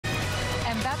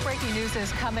And that breaking news is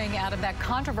coming out of that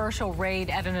controversial raid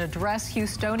at an address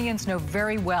Houstonians know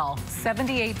very well,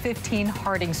 7815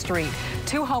 Harding Street.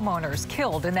 2 homeowners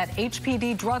killed in that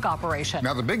HPD drug operation.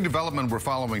 Now, the big development we're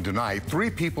following tonight, 3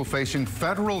 people facing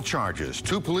federal charges,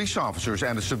 2 police officers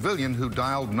and a civilian who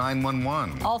dialed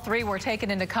 911. All 3 were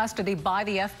taken into custody by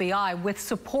the FBI with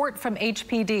support from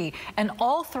HPD, and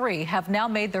all 3 have now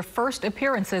made their first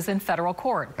appearances in federal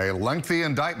court. A lengthy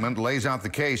indictment lays out the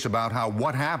case about how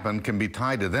what happened can be tied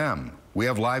to them. We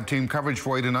have live team coverage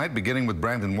for you tonight, beginning with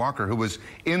Brandon Walker, who was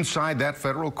inside that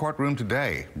federal courtroom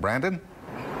today. Brandon?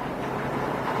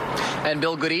 And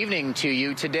Bill, good evening to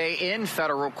you. Today in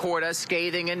federal court, a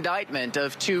scathing indictment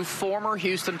of 2 former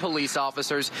Houston police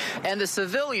officers and a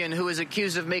civilian who is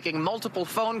accused of making multiple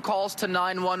phone calls to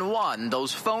 911.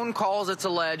 Those phone calls, it's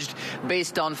alleged,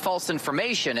 based on false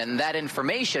information, and that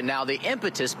information now the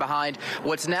impetus behind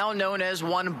what's now known as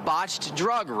one botched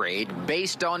drug raid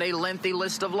based on a lengthy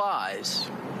list of lies.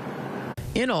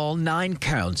 In all, 9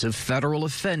 counts of federal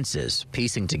offenses,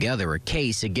 piecing together a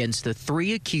case against the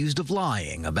 3 accused of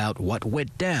lying about what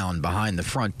went down behind the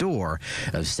front door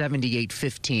of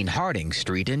 7815 Harding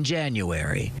Street in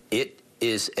January. It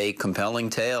is a compelling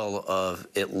tale of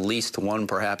at least 1,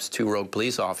 perhaps 2 rogue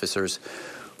police officers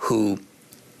who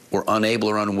were unable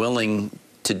or unwilling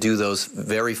to do those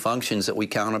very functions that we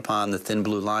count upon the thin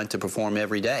blue line to perform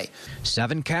every day.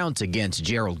 7 counts against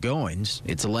Gerald Goins.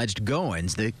 It's alleged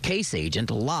Goins, the case agent,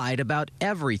 lied about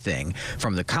everything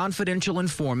from the confidential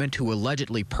informant who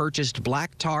allegedly purchased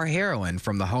black tar heroin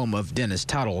from the home of Dennis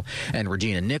Tuttle and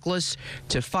Regina Nicholas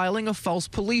to filing a false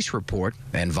police report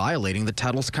and violating the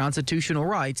Tuttle's constitutional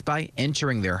rights by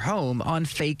entering their home on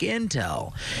fake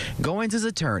intel. Goins'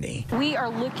 attorney. We are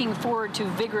looking forward to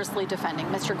vigorously defending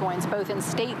Mr. Goins, both in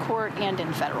state court and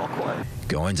in federal court.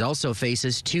 Goins also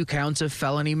faces 2 counts of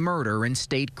felony murder in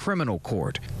state criminal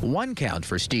court. 1 count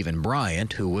for Stephen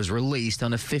Bryant, who was released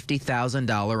on a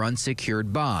 $50,000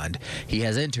 unsecured bond. He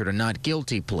has entered a not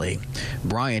guilty plea.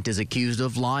 Bryant is accused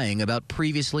of lying about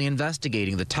previously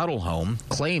investigating the Tuttle home,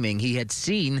 claiming he had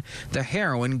seen the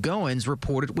heroin Goins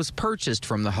reported was purchased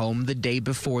from the home the day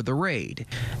before the raid.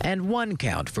 And 1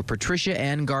 count for Patricia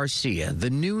Ann Garcia, the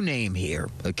new name here,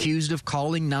 accused of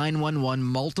calling 911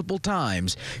 multiple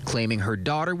times, claiming her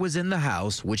daughter was in the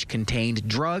house, which contained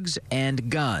drugs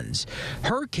and guns.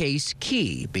 Her case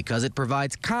key because it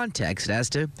provides context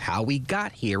as to how we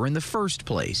got here in the first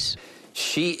place.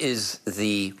 She is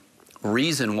the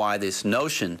reason why this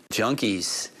notion,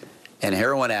 junkies and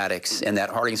heroin addicts and that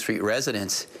Harding Street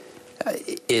residence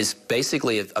is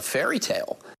basically a fairy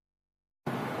tale.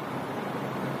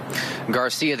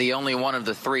 Garcia, the only one of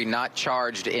the 3 not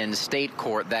charged in state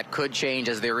court. That could change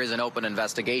as there is an open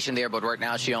investigation there, but right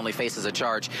now she only faces a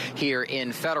charge here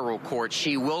in federal court.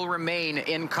 She will remain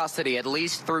in custody at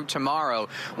least through tomorrow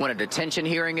when a detention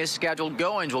hearing is scheduled.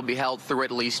 Goins will be held through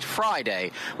at least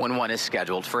Friday when one is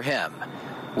scheduled for him.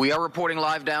 We are reporting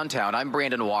live downtown. I'm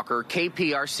Brandon Walker,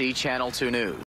 KPRC Channel 2 News.